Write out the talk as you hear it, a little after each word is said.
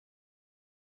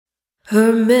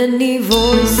Her many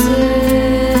voices,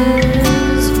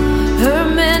 her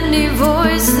many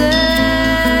voices,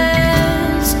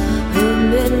 her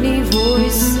many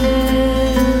voices,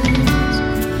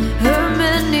 her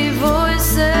many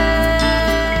voices.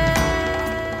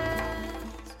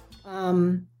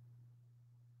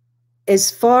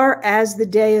 As far as the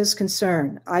day is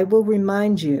concerned, I will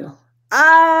remind you.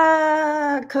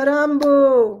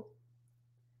 Karumbu.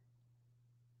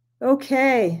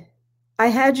 Okay. I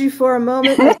had you for a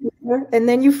moment, and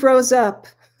then you froze up.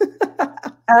 Oh,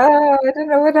 I don't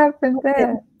know what happened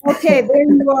there. Okay, there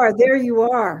you are. There you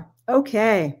are.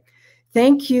 Okay.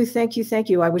 Thank you, thank you, thank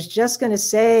you. I was just going to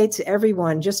say to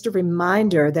everyone, just a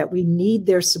reminder that we need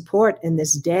their support in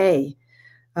this day,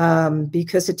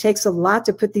 because it takes a lot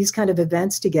to put these kind of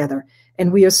events together.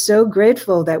 And we are so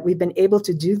grateful that we've been able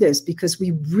to do this, because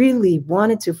we really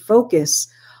wanted to focus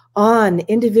on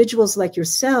individuals like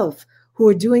yourself who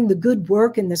are doing the good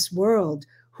work in this world,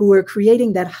 who are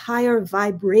creating that higher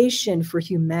vibration for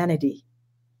humanity.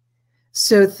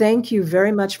 So thank you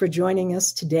very much for joining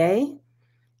us today.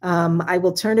 I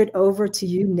will turn it over to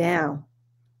you now.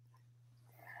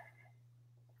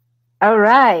 All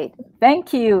right.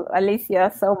 Thank you,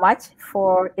 Alicia, so much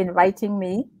for inviting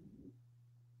me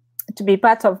to be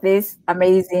part of this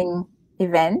amazing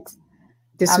event.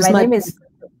 This was my name is...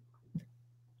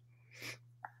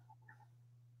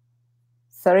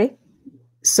 Sorry?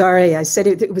 Sorry, I said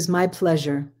it was my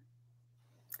pleasure.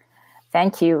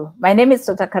 Thank you. My name is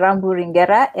Dr. Karumbu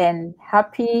Ringera, and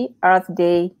happy Earth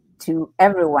Day to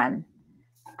everyone.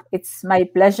 It's my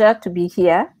pleasure to be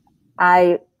here.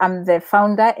 I am the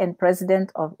founder and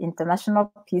president of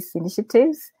International Peace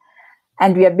Initiatives,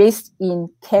 and we are based in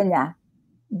Kenya,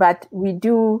 but we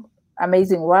do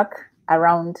amazing work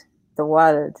around the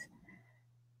world.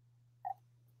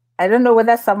 I don't know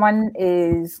whether someone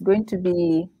is going to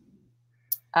be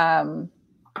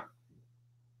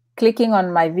clicking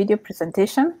on my video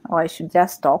presentation, or I should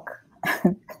just talk.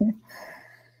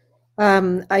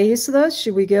 Aisla,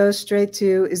 should we go straight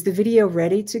to, is the video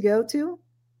ready to go to?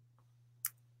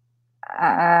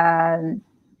 Are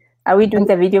we doing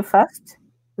the video first?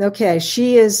 Okay,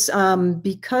 she is,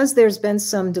 because there's been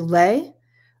some delay,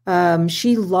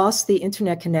 she lost the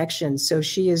internet connection. So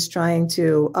she is trying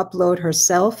to upload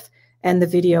herself and the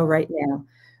video right now.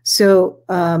 So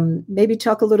maybe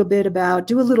talk a little bit about,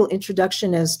 do a little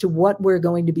introduction as to what we're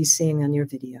going to be seeing on your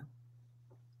video.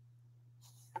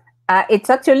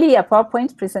 It's actually a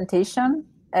PowerPoint presentation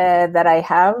that I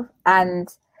have, and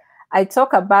I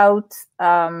talk about,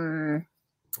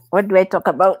 what do I talk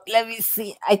about? Let me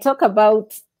see. I talk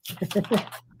about,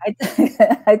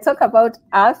 I talk about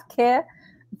earth care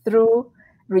through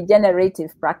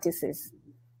regenerative practices,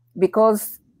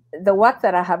 because the work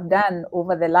that I have done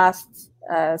over the last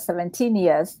 17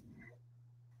 years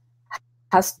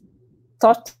has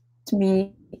taught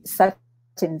me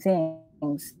certain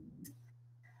things.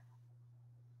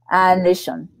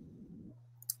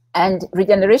 And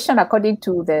regeneration, according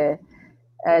to the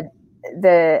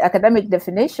academic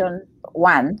definition,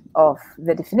 one of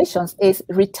the definitions is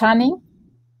returning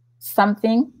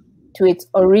something to its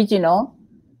original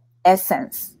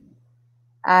essence.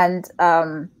 And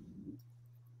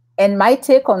my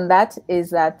take on that is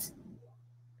that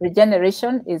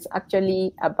regeneration is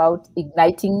actually about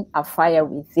igniting a fire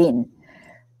within.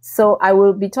 So I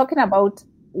will be talking about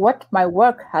what my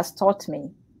work has taught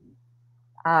me.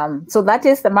 So that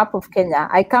is the map of Kenya.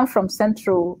 I come from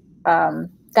central Kenya,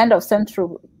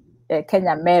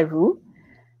 Meru,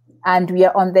 and we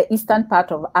are on the eastern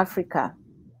part of Africa.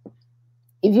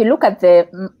 If you look at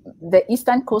the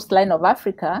eastern coastline of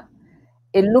Africa,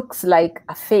 it looks like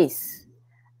a face,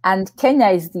 and Kenya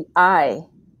is the eye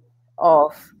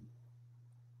of.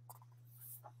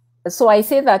 So I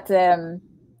say that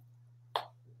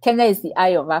Kenya is the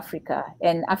eye of Africa,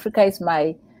 and Africa is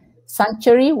my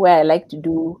sanctuary where I like to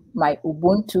do my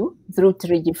Ubuntu through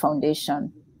 3G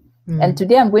Foundation. And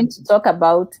today I'm going to talk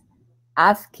about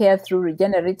earth care through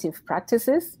regenerative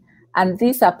practices. And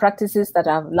these are practices that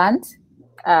I've learned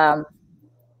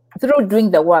through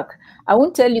doing the work. I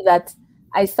won't tell you that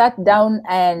I sat down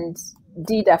and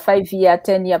did a 5-year,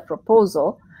 10-year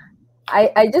proposal.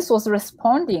 I just was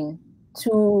responding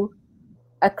to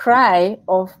a cry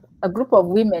of a group of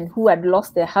women who had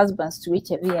lost their husbands to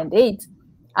HIV and AIDS.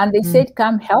 And they said,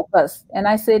 come help us. And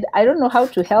I said, I don't know how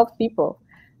to help people.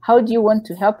 How do you want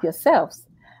to help yourselves?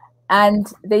 And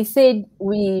they said,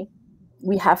 we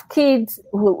have kids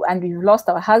and we've lost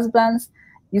our husbands.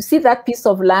 You see that piece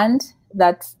of land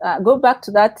that, go back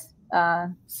to that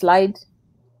slide.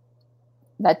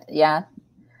 That, yeah.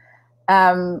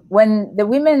 When the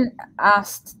women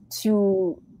asked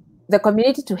to the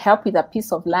community to help with a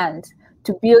piece of land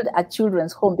to build a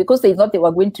children's home because they thought they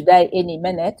were going to die any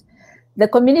minute. The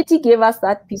community gave us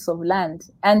that piece of land,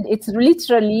 and it's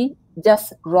literally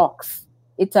just rocks.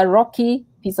 It's a rocky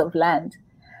piece of land.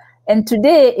 And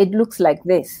today it looks like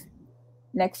this.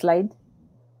 Next slide.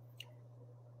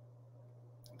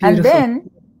 Beautiful. And then,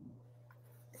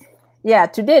 yeah,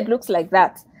 today it looks like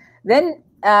that. Then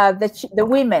the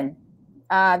women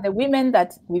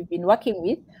that we've been working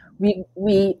with,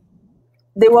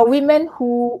 they were women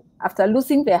who, after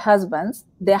losing their husbands,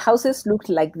 their houses looked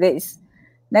like this.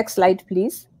 Next slide,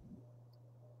 please.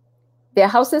 Their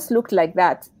houses looked like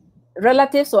that.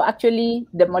 Relatives were actually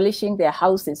demolishing their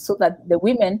houses so that the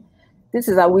women, this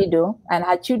is a widow, and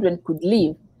her children could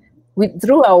live.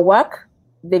 Through our work,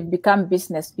 they've become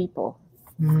business people.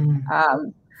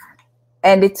 And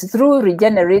it's through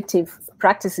regenerative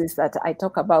practices that I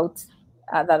talk about,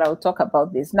 that I'll talk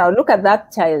about this. Now, look at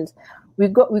that child. We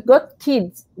got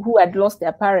kids who had lost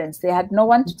their parents. They had no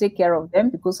one to take care of them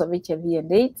because of HIV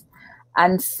and AIDS.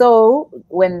 And so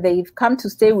when they've come to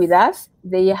stay with us,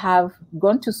 they have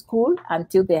gone to school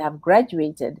until they have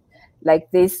graduated,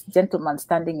 like this gentleman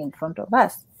standing in front of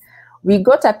us. We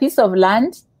got a piece of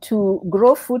land to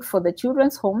grow food for the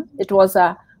children's home. It was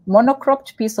a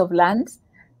monocropped piece of land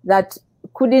that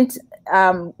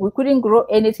we couldn't grow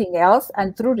anything else.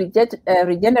 And through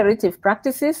regenerative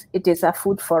practices, it is a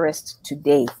food forest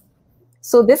today.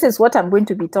 So this is what I'm going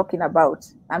to be talking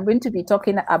about. I'm going to be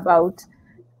talking about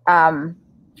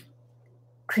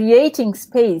creating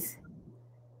space,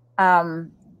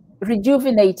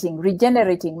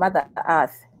 regenerating Mother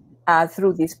Earth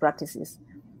through these practices.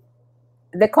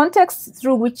 The context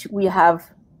through which we have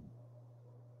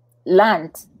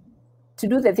learned to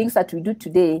do the things that we do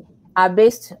today are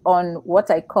based on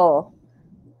what I call,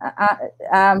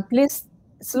 please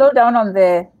slow down on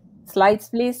the slides,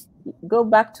 please. Go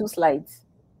back 2 slides.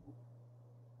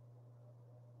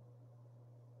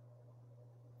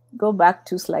 Go back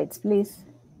 2 slides, please.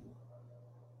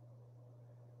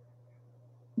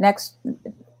 Next,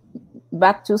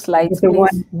 back 2 slides,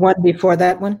 please. One before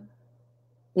that one?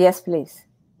 Yes, please.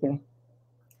 Okay.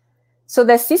 So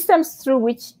the systems through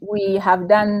which we have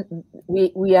done,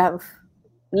 we have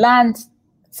learned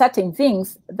certain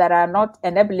things that are not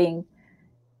enabling,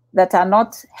 that are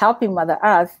not helping Mother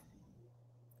Earth,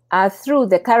 are through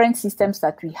the current systems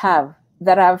that we have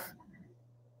that have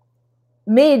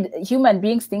made human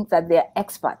beings think that they're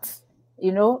experts.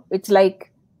 You know, it's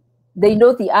like they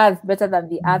know the earth better than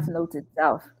the earth knows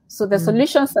itself. So the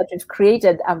solutions that we've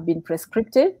created have been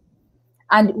prescriptive,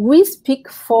 and we speak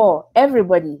for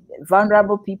everybody,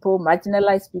 vulnerable people,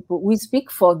 marginalized people. We speak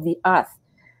for the earth,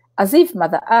 as if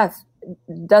Mother Earth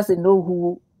doesn't know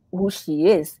who she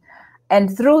is.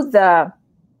 And through the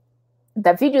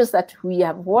videos that we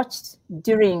have watched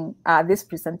during this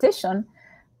presentation,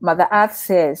 Mother Earth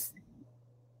says,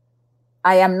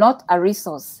 I am not a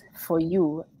resource for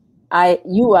you.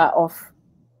 We are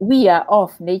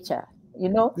of nature, you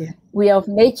know? Yeah. We are of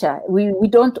nature. We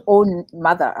don't own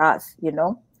Mother Earth, you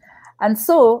know? And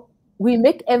so we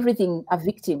make everything a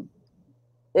victim.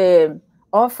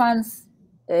 Orphans,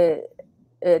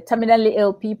 terminally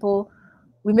ill people,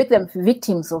 we make them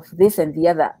victims of this and the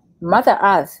other. Mother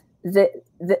Earth, the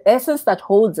essence that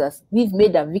holds us, we've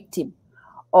made a victim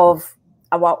of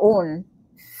our own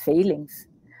failings.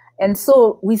 And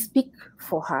so we speak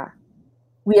for her.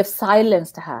 We have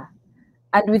silenced her.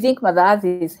 And we think Mother Earth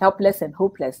is helpless and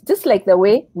hopeless, just like the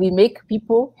way we make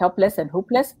people helpless and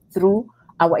hopeless through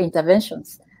our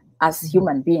interventions as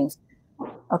human beings.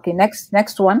 Okay,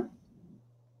 next one.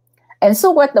 And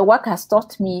so what the work has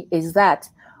taught me is that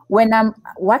when I'm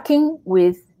working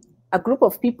with a group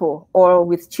of people or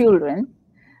with children,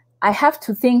 I have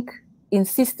to think in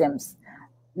systems,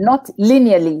 not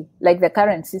linearly like the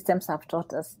current systems have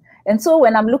taught us. And so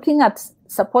when I'm looking at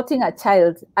supporting a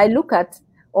child, when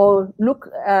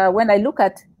I look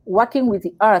at working with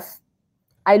the earth,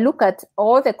 I look at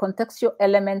all the contextual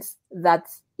elements that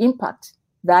impact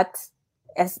that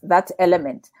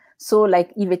element. So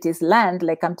like if it is land,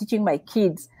 like I'm teaching my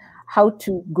kids how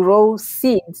to grow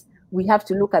seeds, we have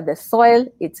to look at the soil,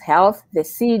 its health, the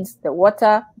seeds, the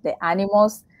water, the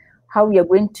animals, how we are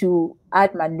going to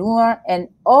add manure, and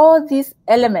all these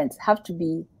elements have to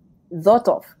be thought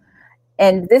of.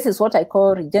 And this is what I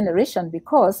call regeneration,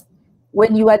 because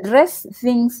when you address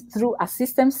things through a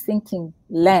systems thinking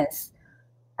lens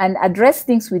and address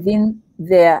things within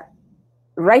their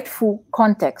rightful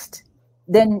context,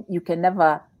 then you can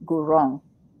never go wrong.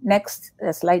 Next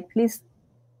slide, please.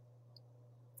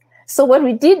 So what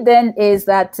we did then is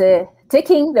that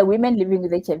taking the women living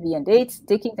with HIV and AIDS,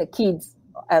 taking the kids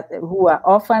who are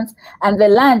orphans, and the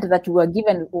land that we were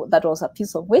given that was a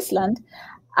piece of wasteland,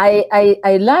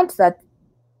 I learned that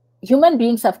human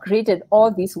beings have created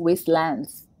all these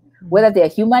wastelands, whether they are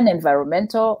human,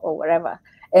 environmental, or whatever.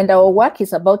 And our work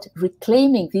is about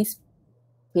reclaiming these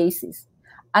spaces.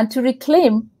 And to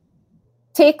reclaim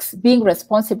takes being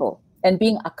responsible and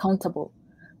being accountable,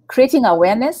 creating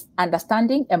awareness,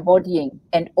 understanding, embodying,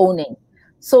 and owning.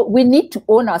 So we need to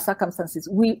own our circumstances.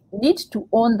 We need to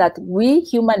own that we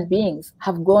human beings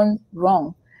have gone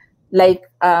wrong. Like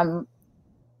an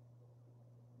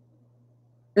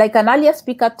earlier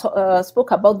speaker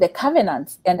spoke about the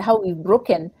covenants and how we've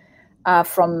broken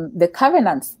from the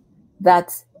covenants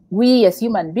that we as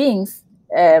human beings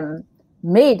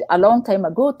made a long time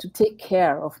ago to take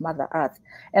care of Mother Earth.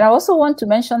 And I also want to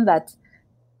mention that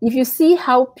if you see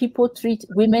how people treat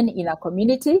women in a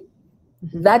community,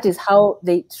 that is how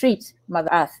they treat Mother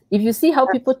Earth. If you see how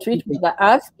people treat Mother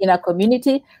Earth in a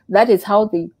community, that is how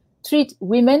they treat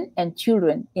women and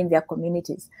children in their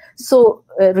communities. So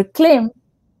reclaim,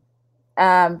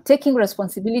 taking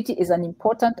responsibility is an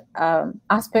important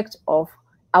aspect of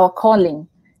our calling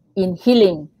in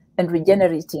healing and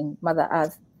regenerating Mother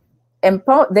Earth.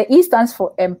 The E stands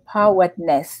for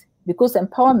empoweredness, because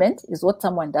empowerment is what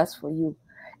someone does for you.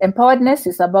 Empoweredness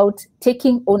is about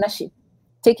taking ownership,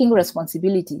 taking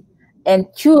responsibility, and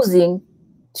choosing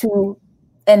to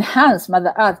enhance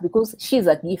Mother Earth because she is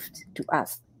a gift to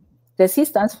us. The C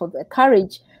stands for the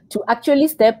courage to actually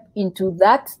step into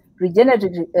that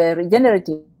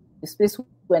regenerative space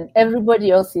when everybody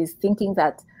else is thinking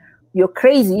that you're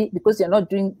crazy because you're not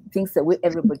doing things the way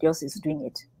everybody else is doing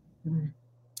it.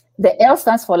 The L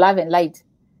stands for love and light.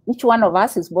 Each one of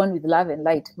us is born with love and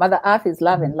light. Mother Earth is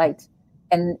love and light.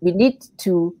 And we need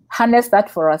to harness that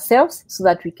for ourselves so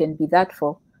that we can be that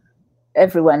for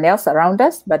everyone else around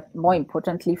us, but more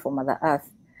importantly for Mother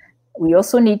Earth. We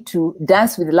also need to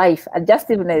dance with life.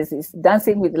 Adjustiveness is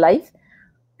dancing with life,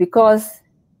 because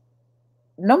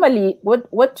normally what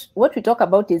we talk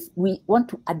about is we want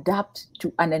to adapt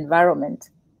to an environment.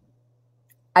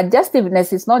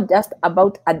 Adjustiveness is not just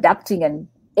about adapting and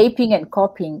aping and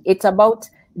copying. It's about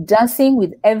dancing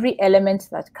with every element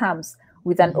that comes,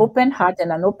 with an open heart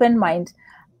and an open mind,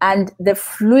 and the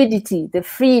fluidity, the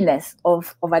freeness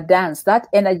of a dance, that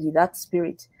energy, that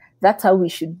spirit. That's how we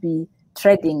should be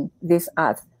treading this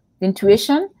earth.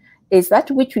 Intuition is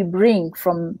that which we bring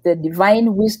from the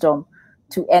divine wisdom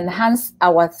to enhance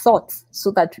our thoughts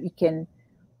so that we can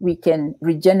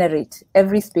regenerate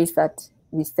every space that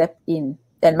we step in.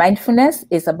 And mindfulness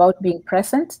is about being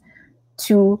present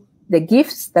to the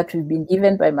gifts that we've been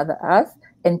given by Mother Earth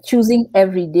and choosing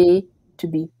every day to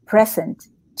be present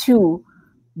to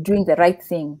doing the right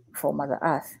thing for Mother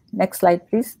Earth. Next slide,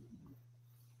 please.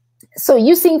 So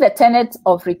using the tenets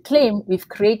of reclaim, we've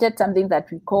created something that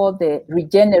we call the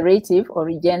regenerative or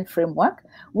regen framework,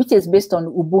 which is based on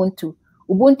Ubuntu.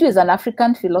 Ubuntu is an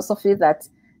African philosophy that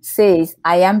says,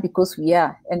 I am because we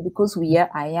are, and because we are,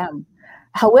 I am.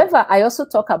 However, I also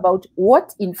talk about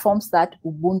what informs that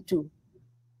Ubuntu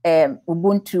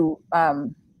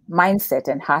mindset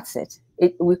and heart set.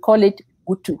 We call it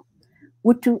Utu.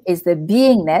 Utu is the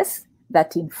beingness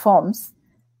that informs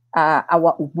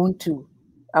our Ubuntu,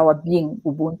 our being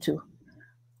Ubuntu.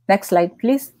 Next slide,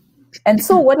 please. And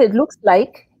so what it looks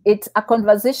like, it's a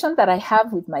conversation that I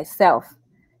have with myself.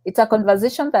 It's a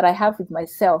conversation that I have with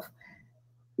myself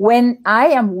when I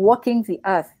am walking the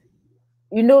earth.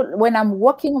 You know, when I'm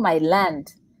walking my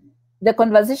land, the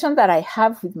conversation that I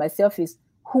have with myself is,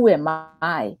 who am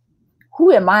I?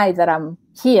 Who am I that I'm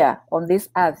here on this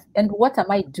earth? And what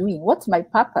am I doing? What's my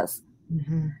purpose?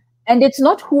 And it's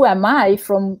not who am I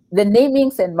from the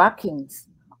namings and markings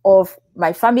of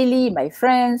my family, my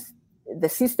friends, the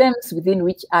systems within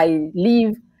which I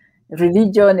live,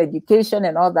 religion, education,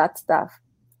 and all that stuff.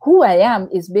 Who I am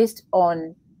is based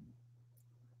on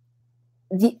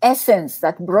the essence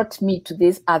that brought me to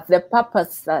this earth, the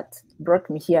purpose that brought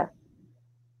me here.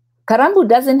 Karumbu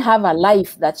doesn't have a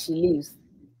life that she lives.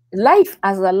 Life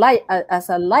has a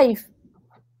life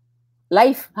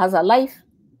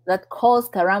that calls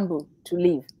Karumbu to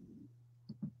live.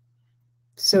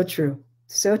 So true.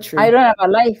 So true. I don't have a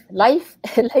life. Life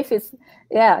is,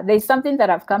 there's something that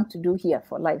I've come to do here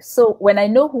for life. So when I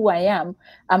know who I am,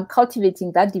 I'm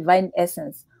cultivating that divine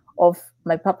essence of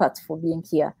my purpose for being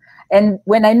here. And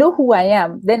when I know who I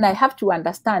am, then I have to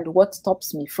understand what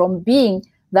stops me from being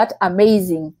that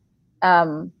amazing,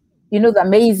 the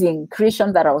amazing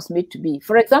creation that I was made to be.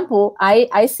 For example,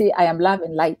 I say I am love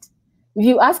and light. If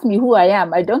you ask me who I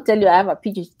am, I don't tell you I have a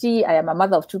PhD, I am a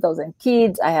mother of 2,000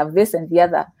 kids, I have this and the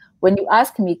other. When you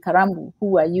ask me, Karumbu,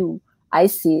 who are you? I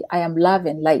say I am love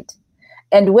and light.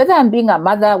 And whether I'm being a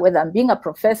mother, whether I'm being a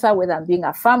professor, whether I'm being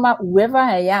a farmer, whoever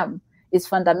I am is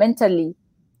fundamentally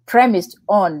premised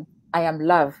on I am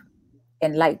love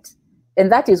and light.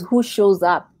 And that is who shows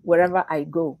up wherever I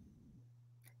go.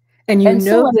 And you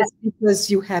know this because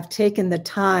you have taken the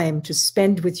time to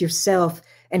spend with yourself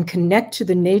and connect to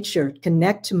the nature,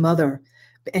 connect to mother,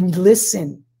 and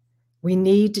listen. We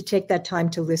need to take that time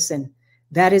to listen.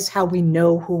 That is how we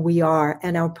know who we are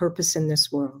and our purpose in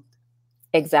this world.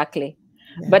 Exactly.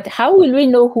 Yeah. But how will we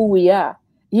know who we are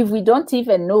if we don't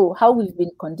even know how we've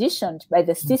been conditioned by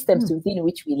the systems within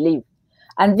which we live?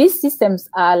 And these systems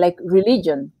are like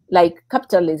religion, like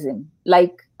capitalism,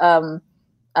 like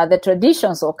the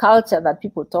traditions or culture that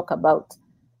people talk about.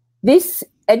 This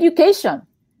education,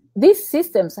 these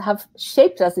systems have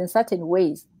shaped us in certain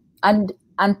ways. And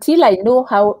until I know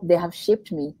how they have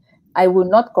shaped me, I will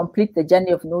not complete the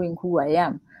journey of knowing who I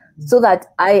am. So that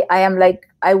I am like,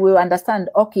 I will understand,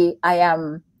 okay, I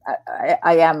am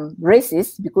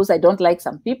racist because I don't like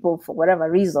some people for whatever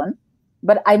reason,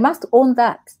 but I must own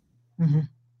that.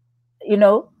 You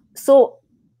know, so,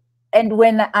 and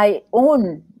when I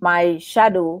own my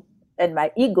shadow and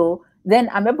my ego, then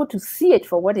I'm able to see it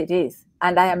for what it is,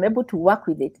 and I am able to work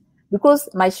with it, because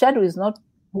my shadow is not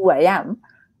who I am.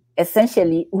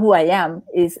 Essentially, who I am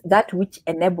is that which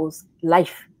enables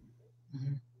life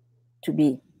to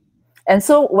be. And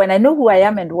so when I know who I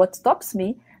am and what stops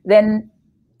me, then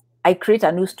I create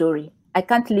a new story. I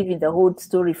can't live in the old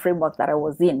story framework that I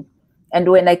was in. And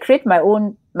when I create my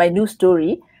new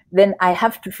story, then I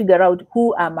have to figure out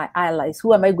who are my allies,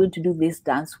 who am I going to do this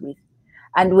dance with?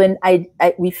 And when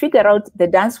we figure out the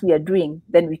dance we are doing,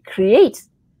 then we create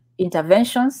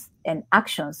interventions and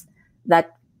actions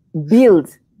that build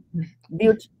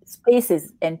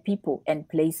spaces and people and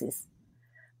places.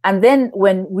 And then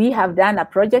when we have done a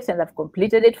project and have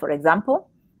completed it, for example,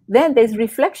 then there's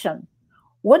reflection.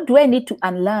 What do I need to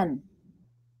unlearn?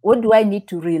 What do I need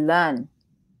to relearn?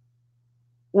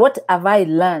 What have I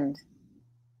learned?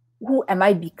 Who am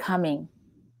I becoming?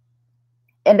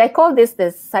 And I call this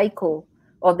the cycle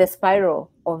or the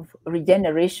spiral of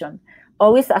regeneration,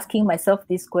 always asking myself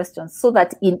these questions so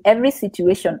that in every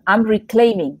situation I'm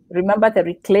reclaiming. Remember the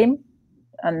reclaim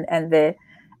and the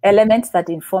elements that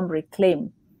inform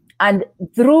reclaim. And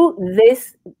through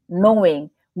this knowing,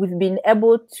 we've been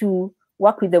able to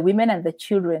work with the women and the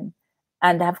children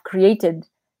and have created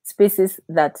spaces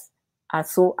that are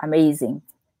so amazing.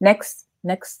 Next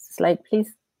slide,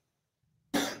 please.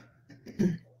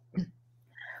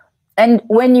 And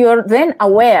when you're then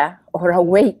aware or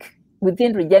awake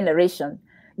within regeneration,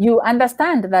 you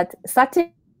understand that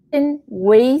certain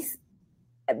ways,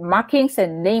 markings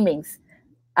and namings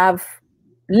have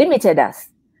limited us.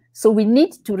 So we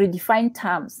need to redefine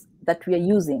terms that we are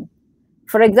using.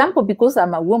 For example, because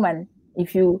I'm a woman,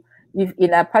 if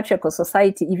in a patriarchal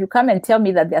society, if you come and tell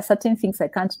me that there are certain things I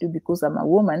can't do because I'm a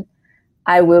woman,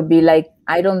 I will be like,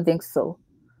 I don't think so.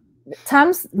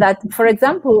 Terms that, for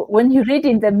example, when you read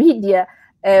in the media,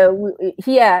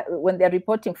 here, when they're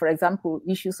reporting, for example,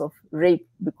 issues of rape,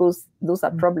 because those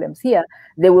are problems here,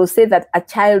 they will say that a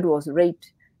child was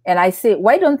raped. And I say,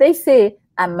 why don't they say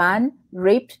a man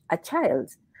raped a child?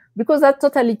 Because that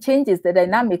totally changes the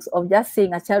dynamics of just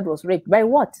saying a child was raped. By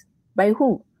what? By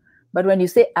who? But when you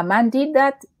say a man did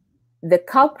that, the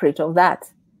culprit of that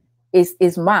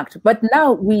is marked. But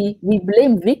now we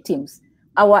blame victims.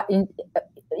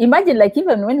 Imagine, like,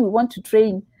 even when we want to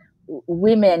train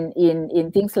women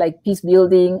in things like peace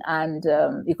building and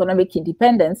economic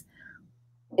independence,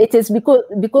 it is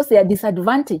because they are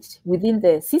disadvantaged within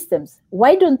the systems.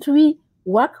 Why don't we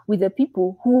work with the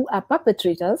people who are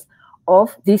perpetrators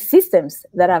of these systems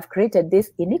that have created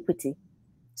this iniquity?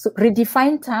 So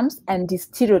redefine terms and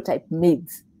de-stereotype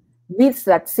myths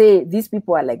that say these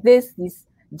people are like this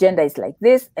gender is like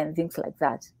this, and things like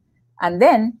that. And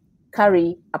then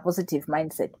carry a positive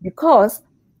mindset, because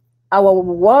our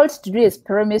world today is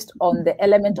premised on the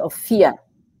element of fear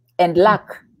and lack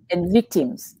and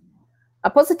victims. A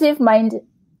positive mind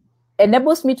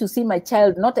enables me to see my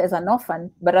child not as an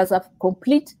orphan, but as a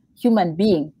complete human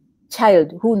being,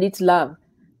 child who needs love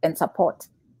and support,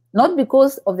 not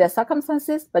because of their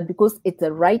circumstances, but because it's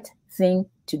the right thing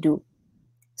to do.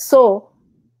 So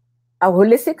a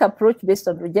holistic approach based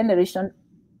on regeneration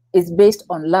is based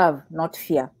on love, not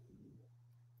fear.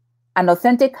 An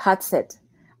authentic heart set.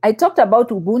 I talked about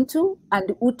Ubuntu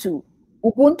and Utu.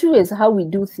 Ubuntu is how we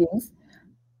do things.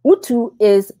 Utu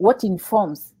is what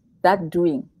informs that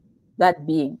doing, that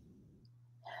being.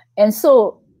 And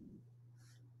so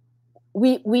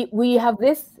we have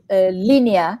this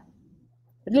linear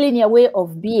way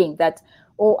of being that,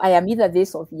 oh, I am either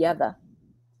this or the other.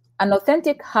 An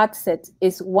authentic heart set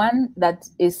is one that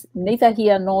is neither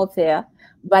here nor there,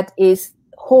 but is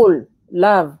whole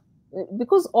love,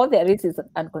 because all there is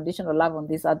unconditional love on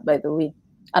this earth, by the way.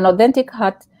 An authentic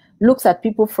heart looks at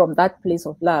people from that place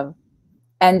of love.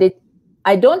 And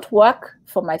I don't work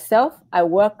for myself. I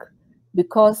work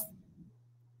because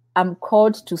I'm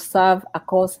called to serve a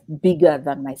cause bigger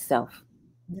than myself.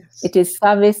 Yes. It is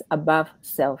service above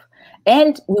self.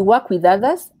 And we work with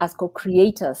others as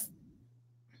co-creators.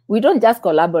 We don't just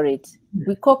collaborate.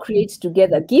 We co-create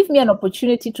together. Give me an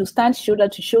opportunity to stand shoulder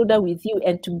to shoulder with you,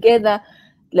 and together,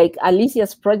 like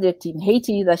Alicia's project in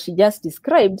Haiti that she just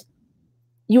described,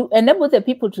 you enable the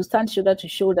people to stand shoulder to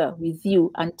shoulder with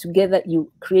you, and together you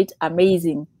create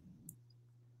amazing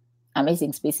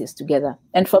spaces together.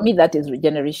 And for me, that is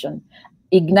regeneration.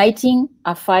 Igniting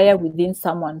a fire within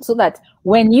someone so that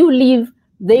when you leave,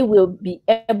 they will be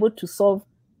able to solve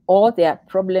all their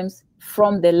problems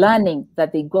from the learning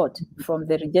that they got from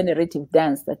the regenerative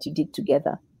dance that you did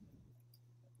together.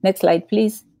 Next slide,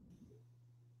 please.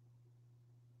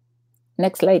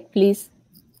 Next slide, please.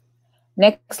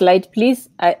 Next slide, please.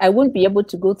 I won't be able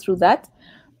to go through that,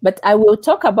 but I will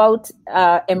talk about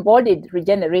embodied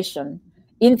regeneration.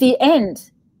 In the end,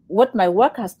 what my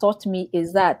work has taught me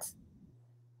is that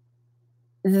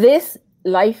this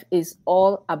life is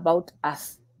all about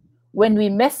us. When we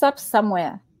mess up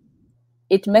somewhere,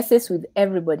 it messes with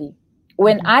everybody.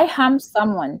 When I harm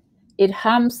someone, it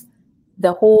harms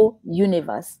the whole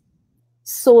universe.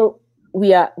 So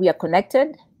we are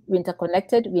connected, we're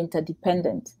interconnected, we're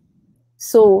interdependent.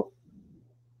 So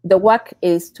the work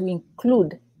is to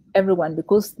include everyone,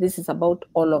 because this is about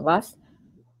all of us.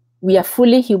 We are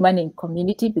fully human in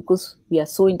community because we are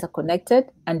so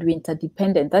interconnected, and we're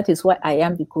interdependent. That is why I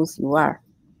am because you are.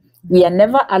 We are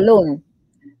never alone.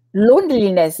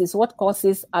 Loneliness is what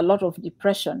causes a lot of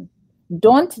depression.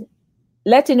 Don't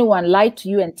let anyone lie to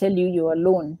you and tell you you're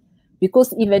alone,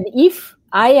 because even if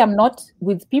I am not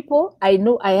with people, I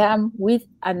know I am with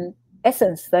an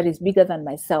essence that is bigger than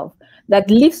myself, that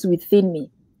lives within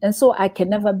me. And so I can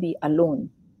never be alone.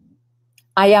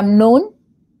 I am known,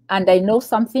 and I know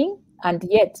something, and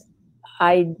yet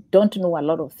I don't know a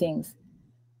lot of things.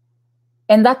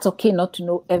 And that's okay not to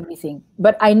know everything.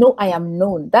 But I know I am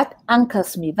known. That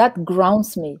anchors me, that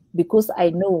grounds me, because I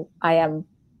know I'm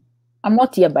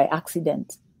not here by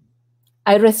accident.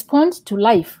 I respond to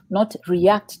life, not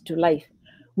react to life.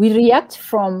 We react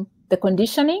from the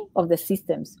conditioning of the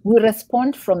systems. We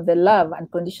respond from the love,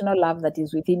 unconditional love that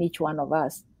is within each one of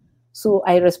us. So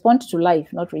I respond to life,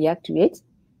 not react to it.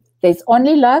 There's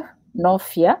only love, no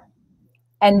fear.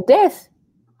 And death,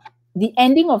 the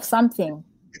ending of something,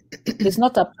 is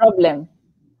not a problem.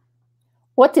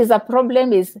 What is a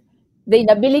problem is the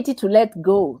inability to let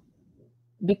go,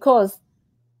 because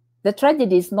the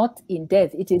tragedy is not in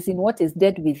death. It is in what is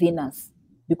dead within us,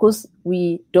 because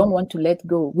we don't want to let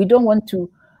go. We don't want to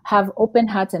have open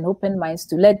hearts and open minds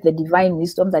to let the divine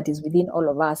wisdom that is within all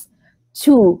of us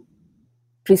to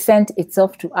present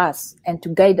itself to us and to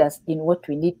guide us in what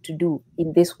we need to do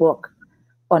in this work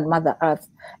on Mother Earth.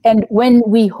 And when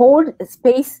we hold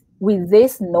space with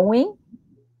this knowing,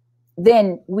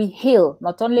 then we heal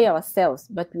not only ourselves,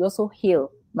 but we also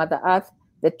heal Mother Earth,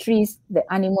 the trees, the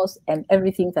animals, and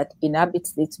everything that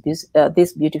inhabits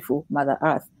this beautiful Mother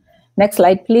Earth. Next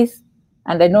slide, please.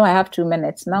 And I know I have 2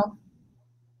 minutes now.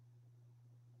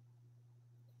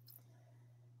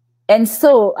 And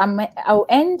so I'll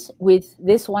end with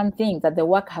this one thing that the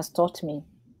work has taught me.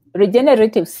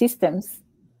 Regenerative systems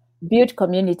build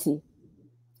community.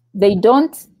 They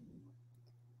don't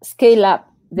scale up,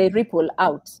 they ripple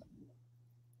out.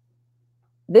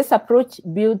 This approach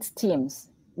builds teams.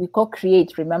 We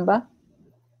co-create, remember?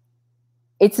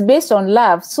 It's based on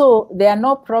love, so there are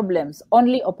no problems,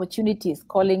 only opportunities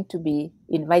calling to be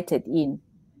invited in.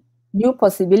 New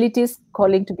possibilities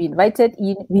calling to be invited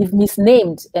in. We've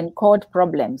misnamed and called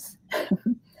problems.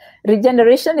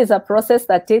 Regeneration is a process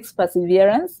that takes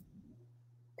perseverance,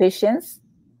 patience,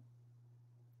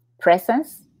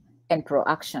 presence, and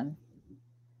proaction.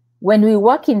 When we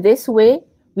work in this way,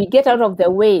 we get out of the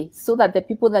way so that the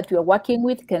people that we are working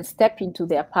with can step into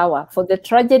their power. For the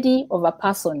tragedy of a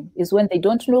person is when they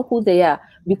don't know who they are,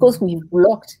 because we've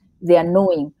blocked their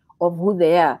knowing of who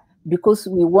they are, because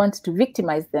we want to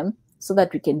victimize them so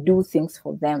that we can do things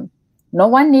for them. No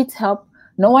one needs help.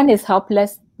 No one is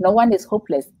helpless. No one is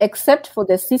hopeless, except for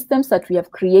the systems that we have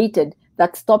created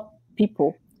that stop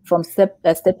people from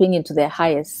stepping into their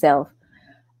highest self.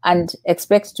 And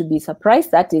expect to be surprised.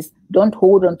 That is, don't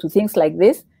hold on to things like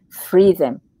this. Free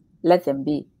them. Let them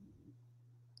be.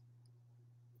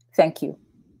 Thank you.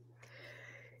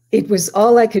 It was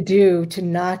all I could do to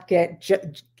not get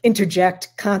interject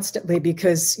constantly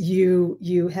because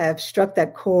you have struck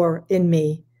that core in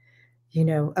me,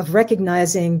 of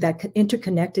recognizing that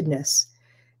interconnectedness.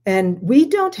 And we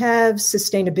don't have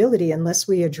sustainability unless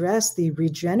we address the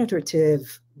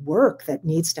regenerative work that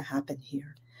needs to happen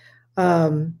here.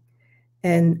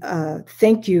 And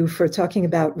thank you for talking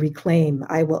about reclaim.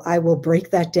 I will break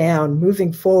that down.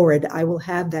 Moving forward, I will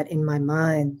have that in my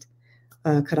mind,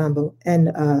 Karumbu,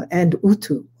 and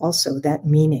Utu also, that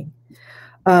meaning.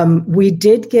 We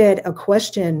did get a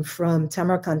question from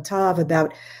Tamar Kantav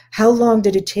about how long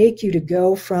did it take you to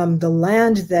go from the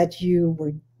land that you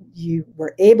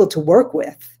were able to work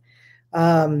with,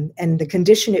 and the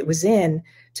condition it was in,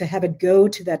 to have it go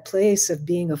to that place of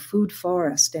being a food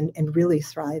forest and really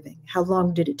thriving. How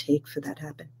long did it take for that to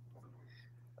happen?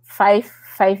 5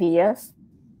 years.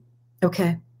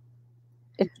 Okay.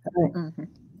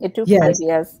 It took Yes. 5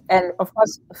 years. And of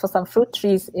course, for some fruit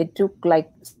trees, it took like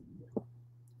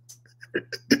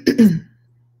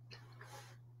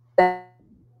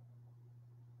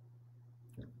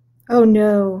Oh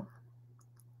no.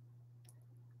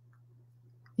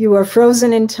 You are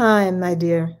frozen in time, my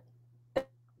dear.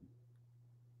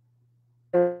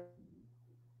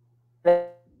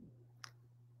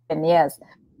 Years.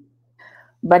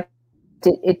 But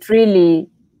it really,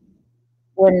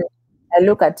 when I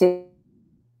look at it,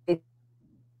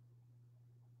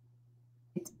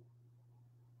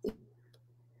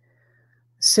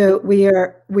 so we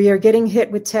are getting hit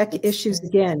with tech issues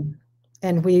again,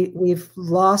 and we've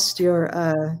lost your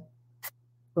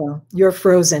well, you're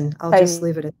frozen. I'll just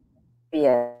leave it at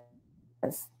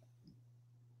yes.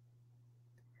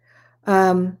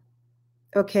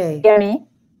 Okay. Hear me?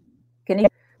 Can you?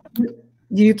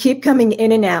 You keep coming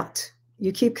in and out.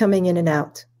 You keep coming in and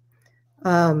out.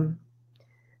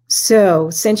 So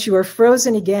since you are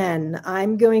frozen again,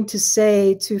 I'm going to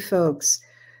say to folks,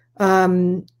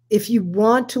 if you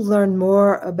want to learn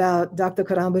more about Dr.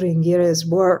 Karumbu Ringera's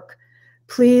work,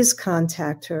 please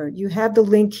contact her. You have the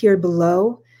link here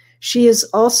below. She is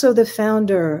also the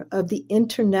founder of the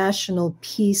International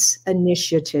Peace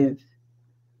Initiative.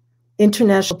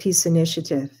 International Peace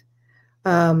Initiative.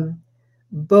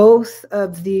 Both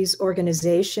of these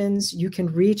organizations, you can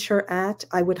reach her at.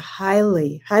 I would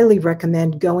highly, highly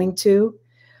recommend going to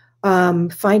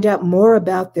find out more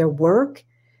about their work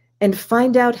and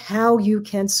find out how you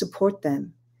can support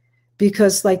them.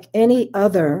 Because like any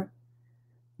other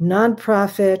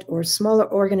nonprofit or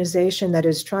smaller organization that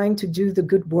is trying to do the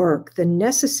good work, the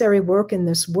necessary work in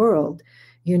this world,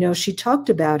 she talked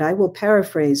about, I will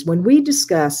paraphrase, when we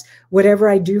discuss whatever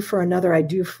I do for another, I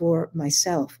do for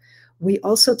myself. We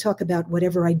also talk about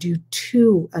whatever I do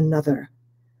to another,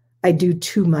 I do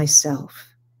to myself.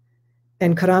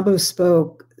 And Karumbu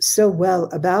spoke so well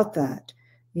about that.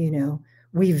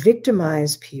 We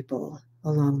victimize people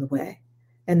along the way,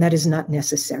 and that is not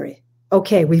necessary.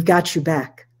 Okay, we've got you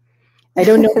back. I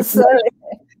don't know.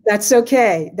 That's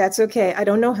okay. That's okay. I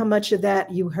don't know how much of that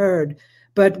you heard,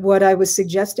 but what I was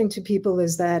suggesting to people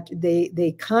is that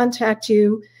they contact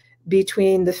you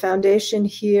between the foundation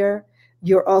here.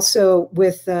 You're also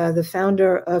with the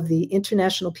founder of the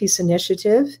International Peace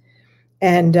Initiative.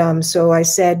 And so I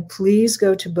said, please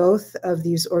go to both of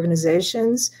these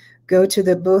organizations, go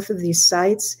to both of these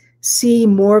sites, see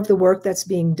more of the work that's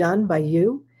being done by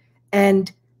you,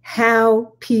 and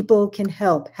how people can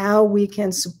help, how we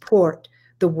can support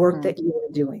the work that you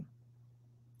are doing.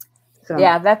 So.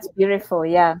 Yeah, that's beautiful.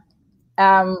 Yeah.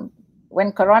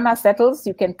 When Corona settles,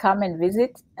 you can come and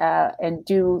visit and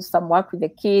do some work with the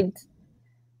kids.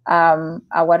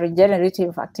 Our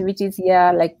regenerative activities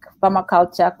here, like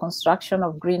permaculture, construction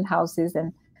of greenhouses,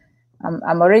 and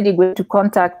I'm already going to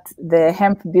contact the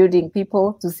hemp building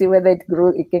people to see whether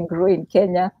it can grow in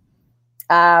Kenya.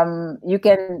 You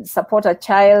can support a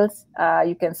child,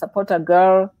 you can support a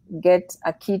girl, get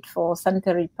a kit for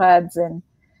sanitary pads, and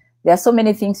there are so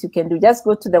many things you can do. Just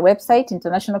go to the website,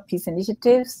 International Peace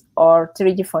Initiatives or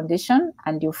Tiriji Foundation,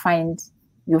 and you'll find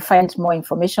more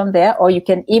information there, or you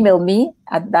can email me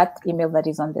at that email that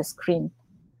is on the screen.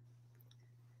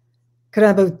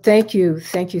 Karumbu, thank you.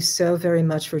 Thank you so very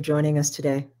much for joining us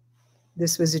today.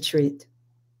 This was a treat.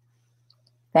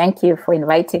 Thank you for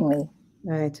inviting me. All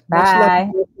right. Bye.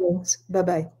 Much love.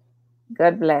 Bye-bye.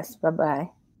 God bless. Bye-bye.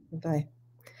 Bye.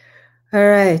 All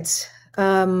right.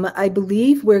 I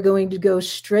believe we're going to go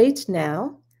straight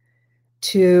now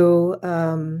to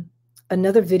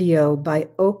another video by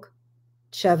Oak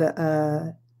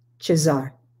Cesar.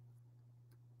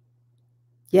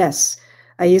 Yes,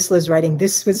 Aisla's writing,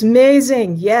 this was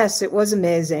amazing. Yes, it was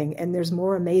amazing. And there's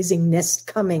more amazingness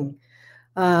coming.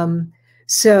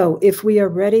 So if we are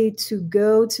ready to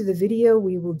go to the video,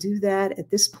 we will do that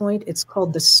at this point. It's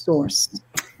called The Source.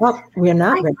 Well, we're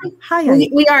not ready. Hi.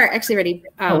 We are actually ready.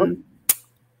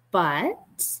 But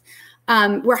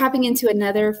we're hopping into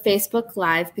another Facebook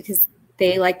Live because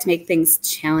they like to make things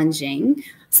challenging.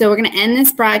 So we're going to end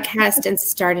this broadcast and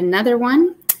start another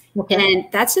one. Okay. And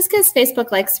that's just because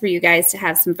Facebook likes for you guys to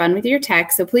have some fun with your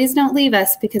tech. So please don't leave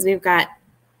us because we've got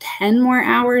 10 more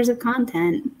hours of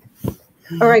content.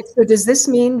 All right. So does this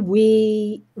mean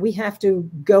we have to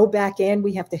go back in?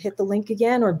 We have to hit the link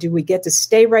again, or do we get to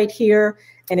stay right here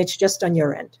and it's just on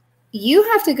your end? You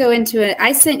have to go into it.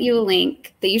 I sent you a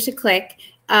link that you should click.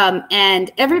 And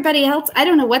everybody else, I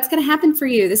don't know what's going to happen for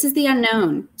you. This is the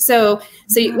unknown.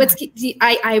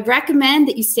 I recommend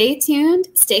that you stay tuned,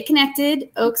 stay connected.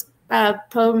 Oak's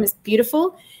poem is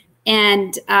beautiful,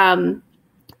 and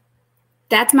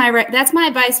that's my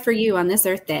advice for you on this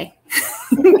Earth Day.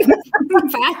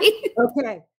 Bye.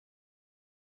 Okay.